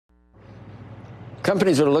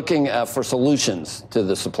Companies are looking for solutions to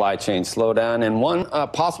the supply chain slowdown, and one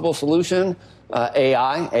possible solution,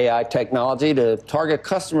 AI technology to target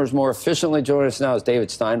customers more efficiently. Joining us now is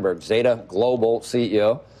David Steinberg, Zeta Global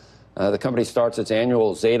CEO. The company starts its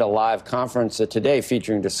annual Zeta Live conference today,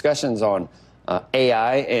 featuring discussions on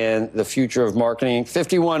AI and the future of marketing.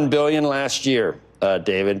 $51 billion last year,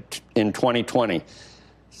 David, in 2020.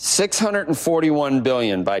 $641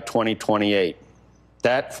 billion by 2028.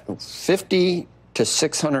 That 50 to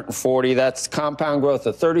 640, that's compound growth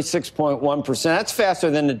of 36.1%. That's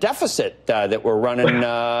faster than the deficit that we're running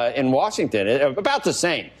in Washington. About the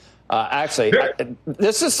same. Actually,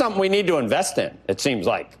 this is something we need to invest in, it seems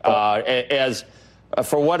like, as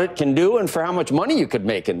for what it can do and for how much money you could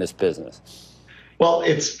make in this business. Well,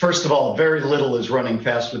 it's, first of all, very little is running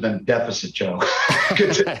faster than deficit, Joe.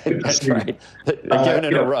 That's right. They're giving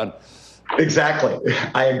it a run. Exactly.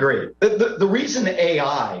 I agree. The reason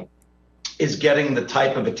AI is getting the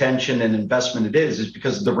type of attention and investment it is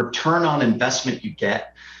because the return on investment you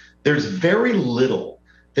get. There's very little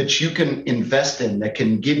that you can invest in that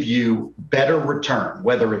can give you better return,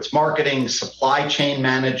 whether it's marketing, supply chain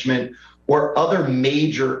management, or other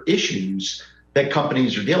major issues that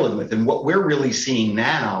companies are dealing with. And what we're really seeing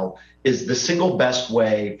now is the single best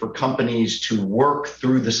way for companies to work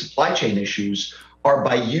through the supply chain issues are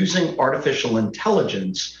by using artificial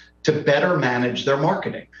intelligence to better manage their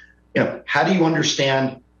marketing. How do you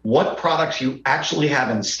understand what products you actually have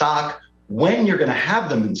in stock, when you're going to have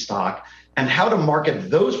them in stock, and how to market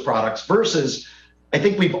those products versus, I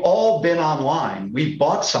think we've all been online. We've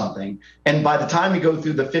bought something, and by the time you go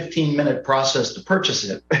through the 15-minute process to purchase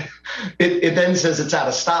it, it then says it's out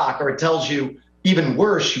of stock, or it tells you, even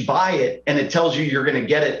worse, you buy it and it tells you you're going to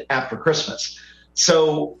get it after Christmas.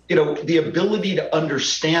 So, the ability to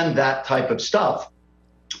understand that type of stuff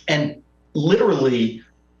and literally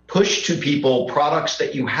push to people products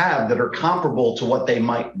that you have that are comparable to what they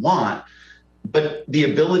might want, but the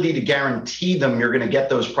ability to guarantee them you're going to get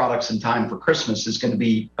those products in time for Christmas is going to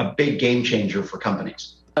be a big game changer for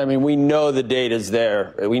companies. I mean, we know the data's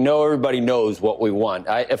there. We know everybody knows what we want.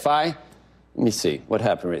 Let me see what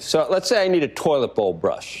happened to me. So let's say I need a toilet bowl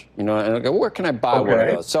brush, and I go, where can I buy one of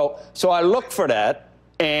those? So I look for that,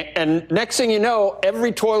 and next thing you know,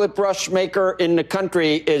 every toilet brush maker in the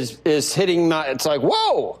country is hitting it's like,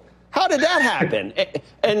 whoa, how did that happen?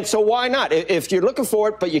 And so why not? If you're looking for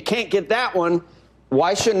it, but you can't get that one,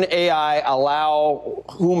 why shouldn't AI allow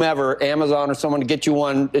whomever, Amazon or someone, to get you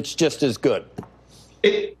one that's just as good?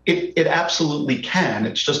 It absolutely can.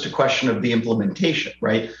 It's just a question of the implementation,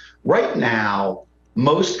 right? Right now,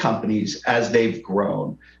 most companies, as they've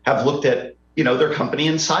grown, have looked at their company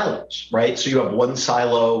in silos, right? So you have one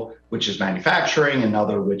silo, which is manufacturing,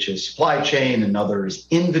 another which is supply chain, another is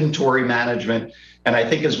inventory management. And I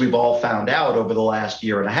think as we've all found out over the last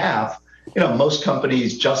year and a half, most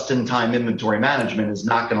companies' just-in-time inventory management is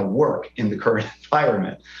not going to work in the current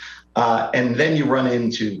environment. And then you run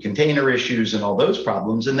into container issues and all those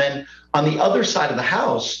problems. And then on the other side of the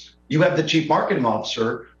house, you have the chief marketing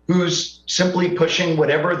officer who's simply pushing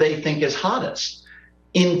whatever they think is hottest.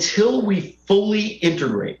 Until we fully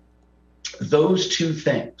integrate those two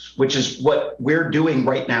things, which is what we're doing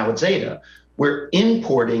right now at Zeta, we're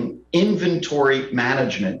importing inventory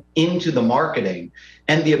management into the marketing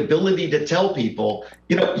and the ability to tell people,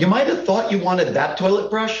 you might have thought you wanted that toilet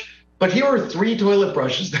brush, but here are 3 toilet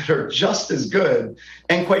brushes that are just as good.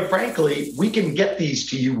 And quite frankly, we can get these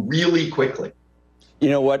to you really quickly. You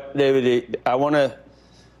know what, David,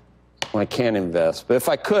 I can't invest, but if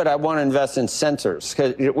I could, I want to invest in sensors.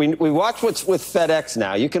 Because we watch what's with FedEx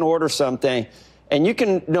now. You can order something, and you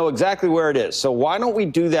can know exactly where it is. So why don't we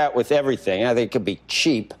do that with everything? I think it could be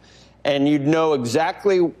cheap, and you'd know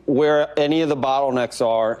exactly where any of the bottlenecks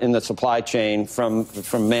are in the supply chain, from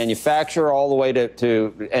manufacturer all the way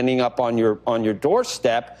to ending up on your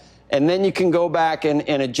doorstep, and then you can go back and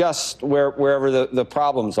adjust wherever the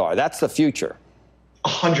problems are. That's the future.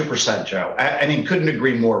 100%, Joe. I mean, couldn't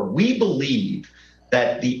agree more. We believe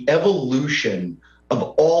that the evolution of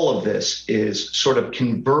all of this is sort of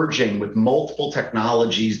converging with multiple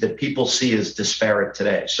technologies that people see as disparate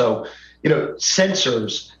today. So,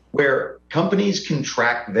 sensors where companies can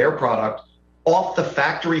track their product off the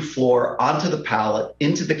factory floor, onto the pallet,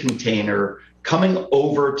 into the container, coming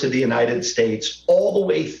over to the United States, all the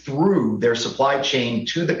way through their supply chain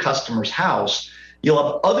to the customer's house. You'll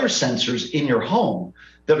have other sensors in your home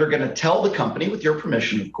that are going to tell the company, with your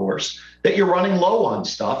permission, of course, that you're running low on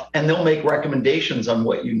stuff, and they'll make recommendations on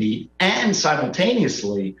what you need. And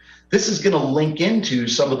simultaneously, this is going to link into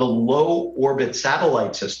some of the low orbit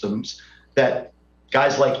satellite systems that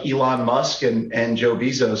guys like Elon Musk and Joe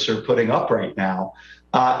Bezos are putting up right now.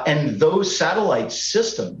 And those satellite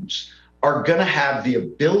systems are going to have the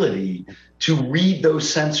ability to read those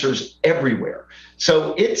sensors everywhere.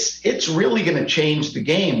 So it's really going to change the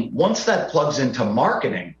game. Once that plugs into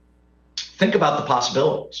marketing, think about the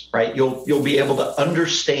possibilities, right? You'll be able to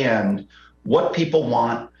understand what people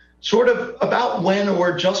want, sort of about when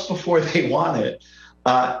or just before they want it.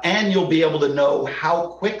 And you'll be able to know how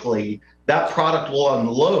quickly that product will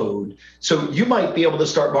unload. So you might be able to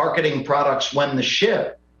start marketing products when the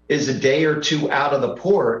ship is a day or two out of the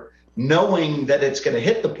port, knowing that it's going to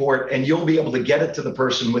hit the port, and you'll be able to get it to the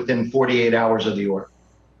person within 48 hours of the order.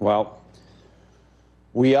 Well,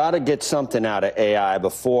 we ought to get something out of AI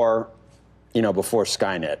before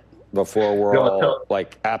Skynet, before we're all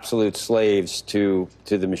like absolute slaves to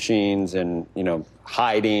the machines, and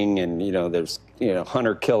hiding, and there's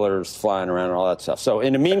hunter killers flying around and all that stuff. So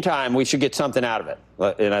in the meantime, we should get something out of it,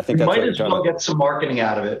 and I think we that's might as well get some marketing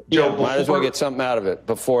out of it, Joe. Might as well get something out of it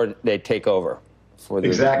before they take over.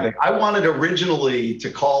 Exactly. I wanted originally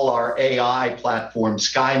to call our AI platform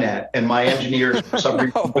Skynet, and my engineers for some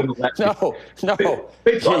reason wouldn't let me. No.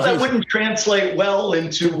 They thought that wouldn't translate well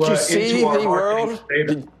into our world.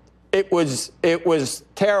 It was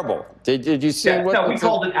terrible. Did you see? No, we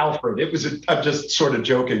called it Alfred. It was. I'm just sort of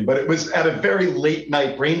joking, but it was at a very late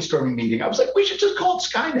night brainstorming meeting. I was like, we should just call it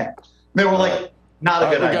Skynet. And they were like, not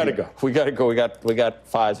a good idea. We gotta go. We got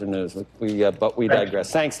Pfizer news. But we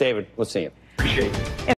digress. Thanks, David. We'll see you. Appreciate it.